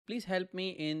Please help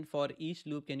me in for each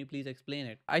loop. Can you please explain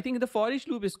it? I think the for each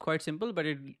loop is quite simple, but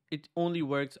it only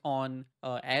works on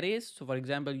arrays. So for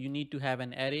example, you need to have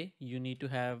an array. You need to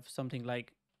have something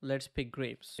like, let's pick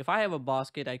grapes. If I have a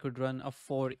basket, I could run a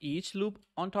for each loop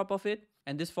on top of it.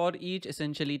 And this for each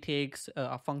essentially takes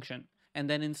a function. And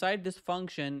then inside this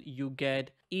function, you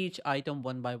get each item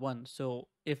one by one. So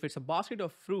if it's a basket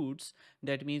of fruits,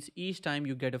 that means each time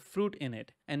you get a fruit in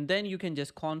it. And then you can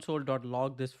just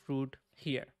console.log this fruit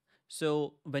here.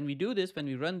 So when we do this, when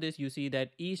we run this, you see that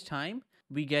each time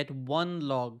we get one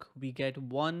log, we get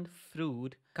one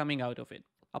fruit coming out of it.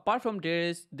 Apart from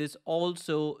this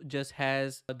also just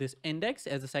has this index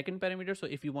as a second parameter. So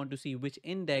if you want to see which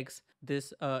index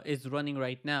this is running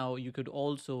right now, you could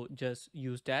also just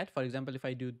use that. For example, if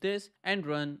I do this and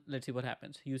run, let's see what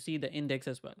happens. You see the index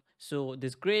as well. So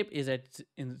this grape is at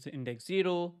index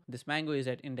 0, this mango is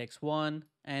at index 1,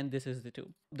 and this is the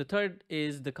 2. The third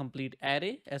is the complete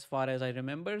array as far as I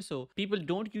remember. So people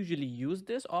don't usually use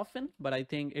this often, but I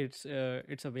think it's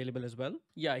available as well.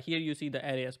 Yeah, here you see the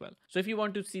array as well. So if you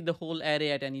want to see the whole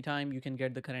array at any time, you can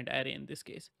get the current array in this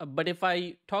case. But if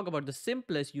I talk about the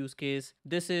simplest use case,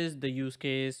 this is the use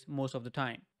case most of the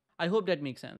time. I hope that makes sense.